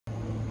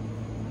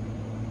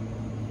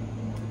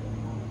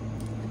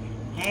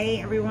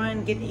Hey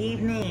everyone, good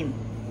evening.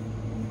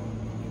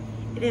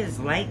 It is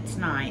late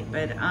tonight,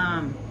 but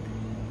I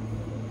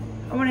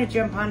want to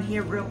jump on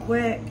here real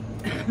quick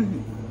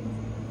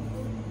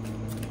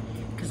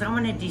because I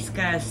want to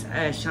discuss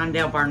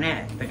Shundale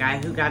Barnett, the guy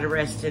who got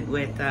arrested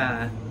with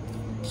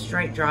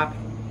straight drop,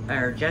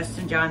 or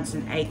Justin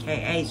Johnson,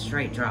 aka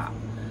straight drop.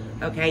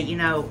 Okay, you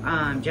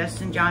know,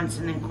 Justin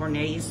Johnson and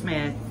Cornelia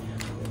Smith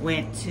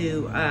went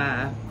to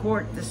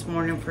court this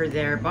morning for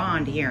their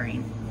bond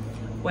hearing.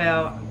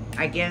 Well,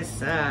 I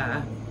guess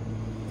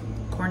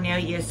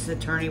Cornelius'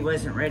 attorney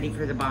wasn't ready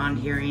for the bond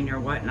hearing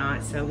or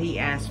whatnot, so he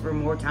asked for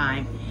more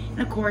time.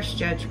 And of course,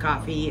 Judge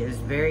Coffey is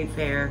very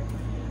fair,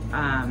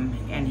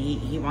 and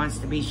he wants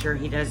to be sure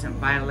he doesn't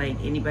violate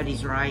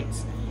anybody's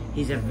rights.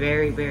 He's a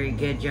very, very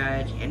good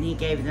judge, and he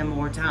gave them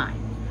more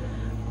time.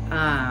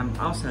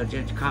 Also,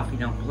 Judge Coffey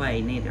don't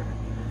play neither.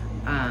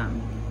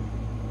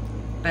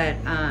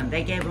 But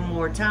they gave him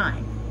more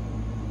time.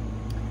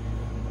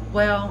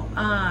 Well,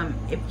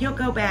 if you'll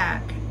go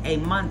back a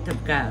month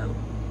ago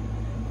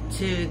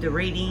to the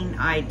reading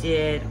I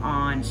did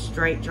on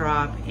straight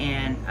drop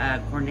and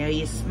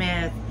Cornelia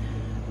Smith,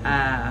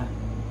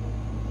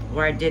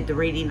 where I did the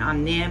reading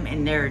on them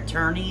and their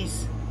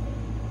attorneys,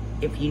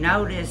 if you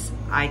notice,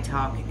 I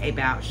talk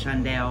about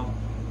Shundale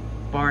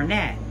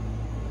Barnett.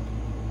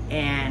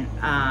 And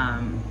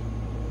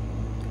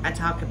I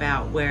talk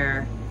about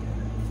where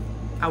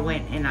I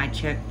went and I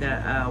checked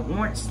the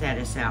warrant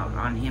status out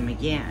on him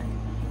again.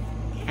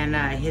 And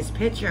his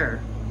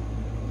picture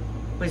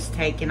was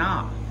taken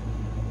off.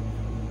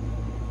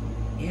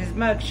 His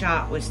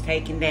mugshot was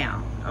taken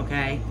down,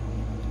 okay?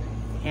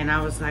 And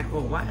I was like,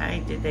 well,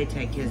 why did they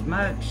take his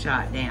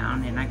mugshot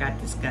down? And I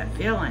got this gut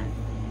feeling.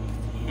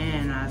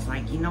 And I was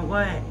like, you know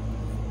what?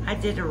 I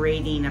did a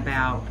reading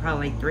about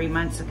probably 3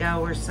 months ago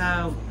or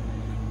so.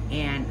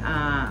 And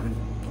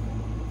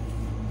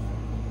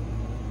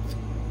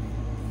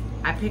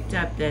I picked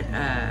up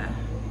that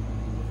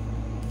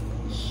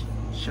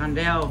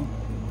Shundale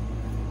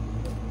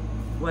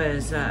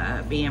was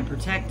being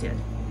protected.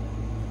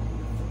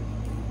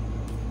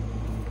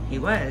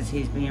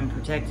 He's being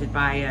protected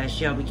by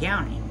Shelby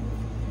County.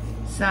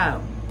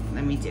 So,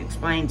 let me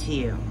explain to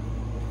you.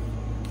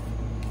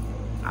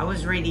 I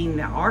was reading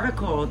the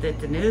article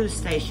that the news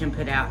station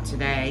put out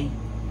today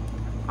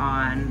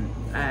on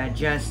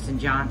Justin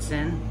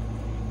Johnson,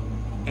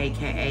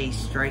 aka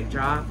Straight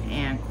Drop,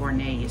 and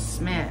Cornelia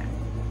Smith.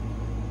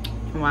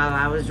 And while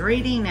I was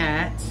reading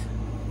it,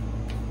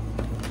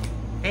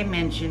 they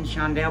mentioned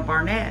Shundale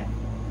Barnett.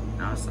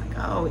 And I was like,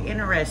 oh,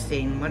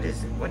 interesting.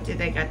 What did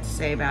they got to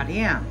say about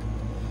him?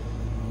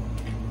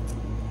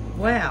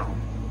 Well,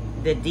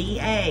 the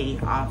DA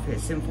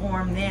office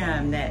informed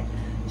them that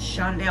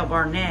Shundale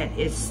Barnett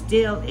is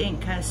still in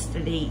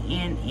custody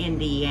in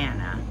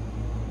Indiana.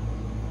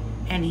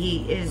 And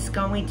he is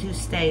going to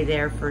stay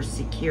there for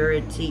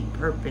security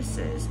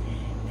purposes.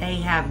 They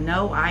have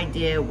no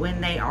idea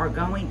when they are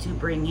going to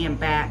bring him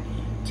back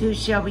to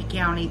Shelby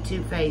County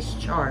to face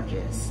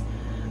charges.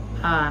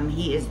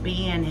 He is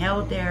being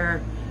held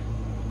there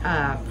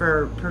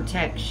for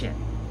protection.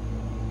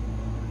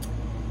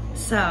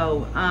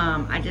 So,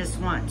 I just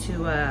want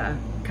to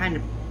kind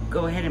of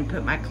go ahead and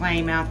put my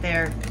claim out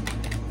there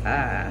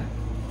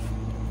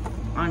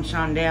on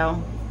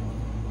Shundale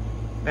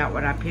about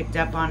what I picked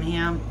up on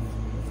him.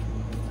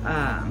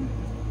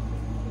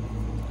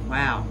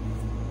 Wow.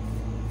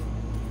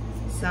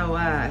 So,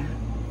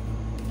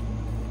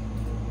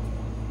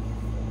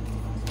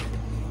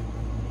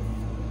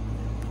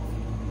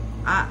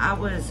 I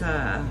was,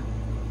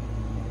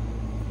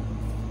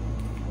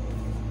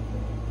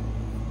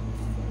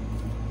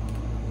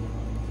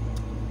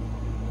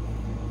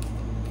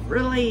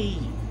 really,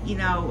 you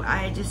know,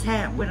 I just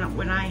had,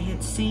 when I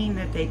had seen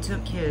that they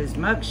took his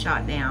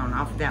mugshot down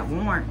off of that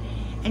warrant,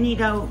 and you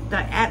know, the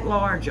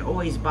at-large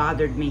always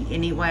bothered me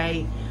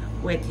anyway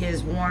with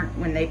his warrant.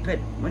 When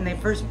they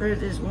first put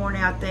his warrant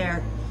out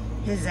there,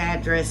 his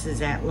address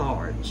is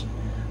at-large.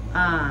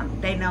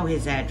 They know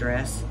his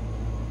address.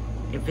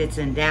 If it's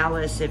in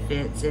Dallas, if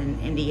it's in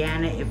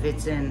Indiana, if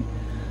it's in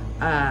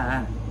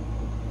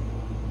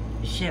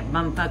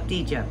bumfucked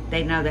Egypt,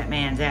 they know that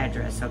man's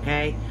address,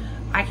 okay?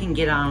 I can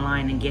get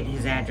online and get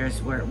his address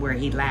where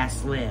he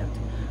last lived,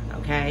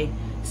 okay?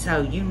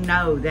 So you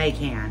know they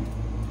can.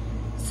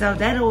 So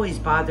that always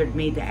bothered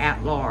me, the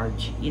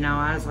at-large. You know,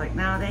 I was like,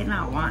 no, they're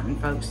not wanting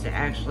folks to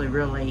actually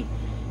really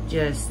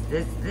just,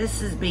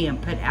 this is being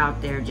put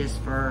out there just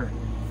for,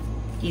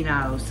 you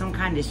know, some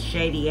kind of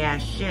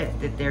shady-ass shit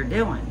that they're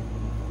doing.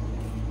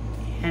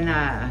 And,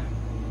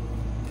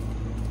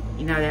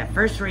 you know, that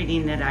first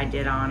reading that I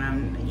did on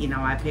him, you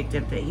know, I picked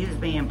up that he was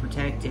being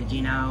protected,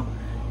 you know.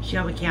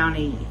 Shelby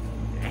County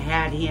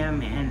had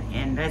him,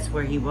 and that's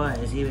where he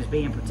was. He was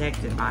being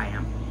protected by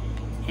him.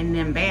 And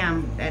then,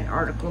 bam, that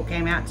article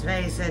came out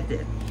today, said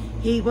that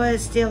he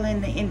was still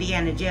in the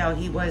Indiana jail.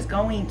 He was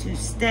going to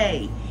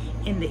stay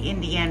in the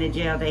Indiana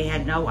jail. They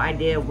had no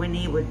idea when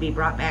he would be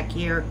brought back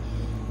here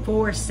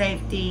for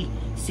safety,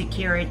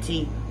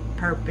 security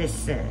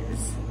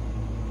purposes.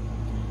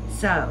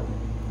 So,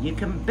 you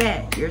can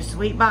bet your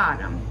sweet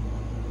bottom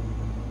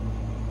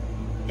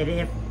that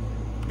if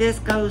this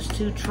goes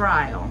to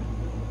trial,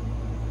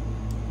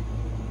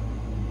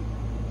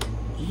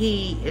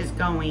 he is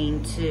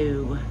going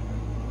to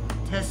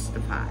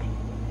testify.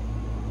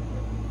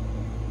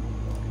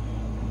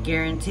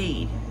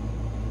 Guaranteed.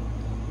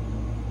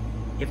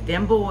 If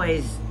them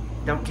boys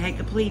don't take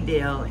a plea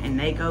deal and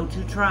they go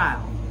to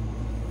trial,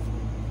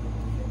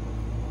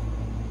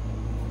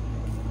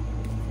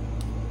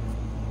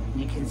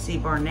 you can see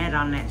Barnett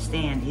on that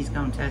stand. He's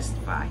going to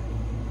testify.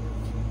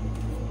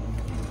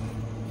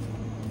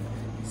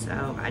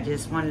 So I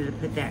just wanted to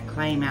put that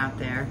claim out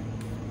there.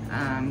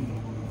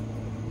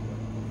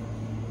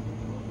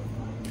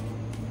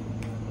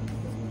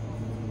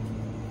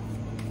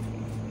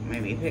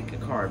 Maybe pick a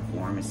card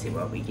for him and see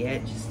what we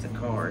get. Just a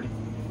card.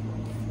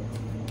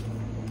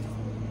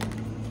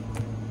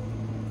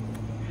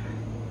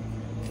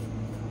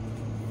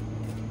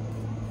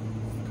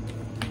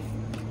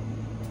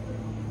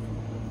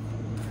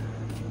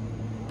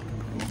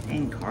 These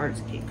dang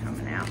cards keep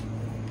coming out.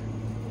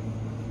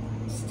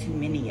 There's too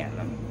many of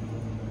them.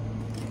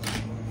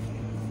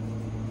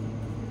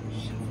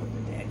 Shuffle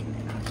the deck and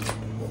then I'll just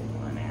pull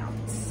one out.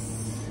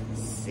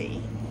 Let's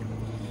see.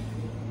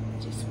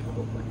 Just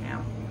pull one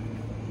out.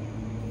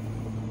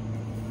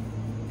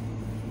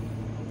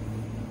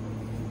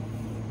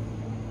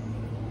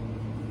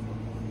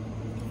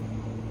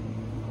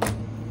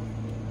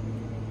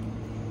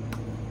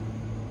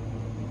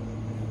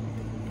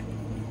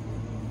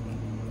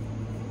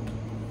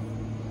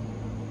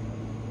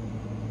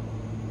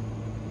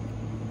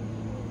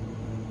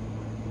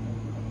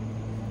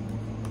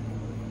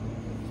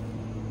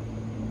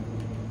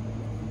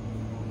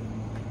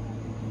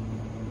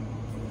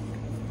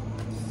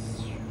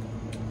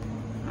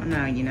 Oh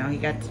no, you know, he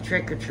got the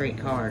trick or treat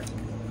card.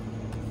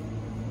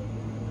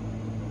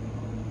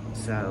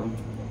 So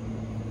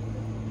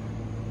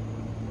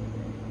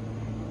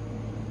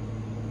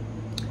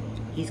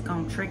he's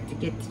gonna trick to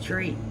get the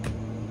treat.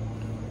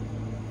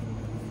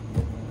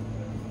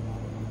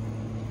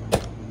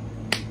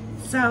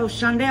 So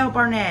Shundale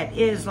Barnett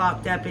is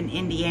locked up in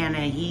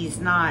Indiana. He's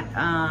not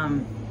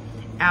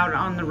out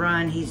on the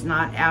run. He's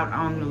not out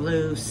on the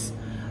loose.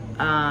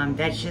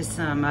 That's just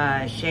some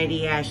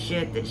shady ass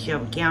shit that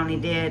Shelby County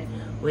did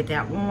with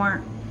that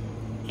warrant.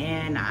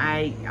 And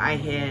I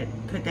had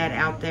put that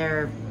out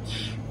there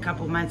a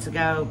couple months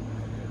ago,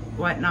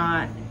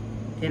 whatnot.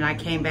 Then I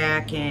came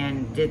back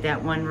and did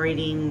that one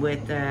reading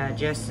with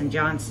Justin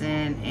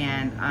Johnson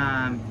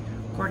and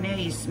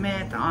Cornelius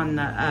Smith on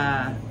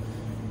the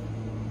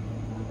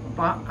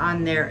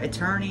on their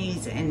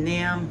attorneys and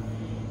them.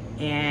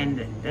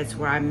 And that's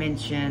where I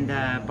mentioned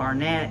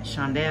Barnett,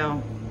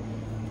 Shundale,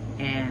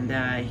 and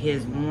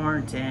his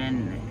warrant,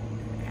 and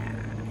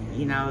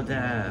you know,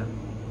 the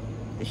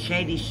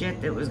shady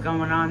shit that was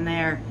going on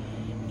there.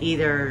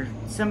 Either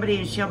somebody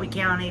in Shelby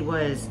County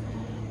was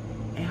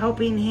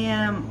helping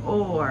him,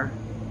 or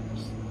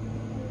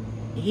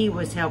he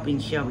was helping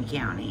Shelby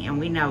County, and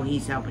we know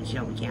he's helping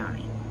Shelby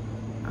County.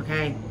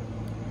 Okay,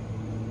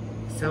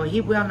 so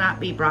he will not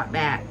be brought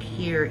back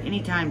here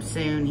anytime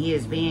soon. He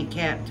is being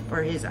kept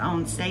for his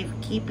own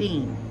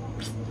safekeeping.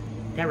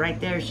 That right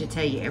there should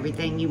tell you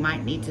everything you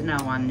might need to know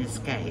on this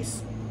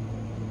case.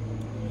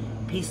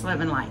 Peace,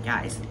 love, and light,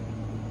 guys.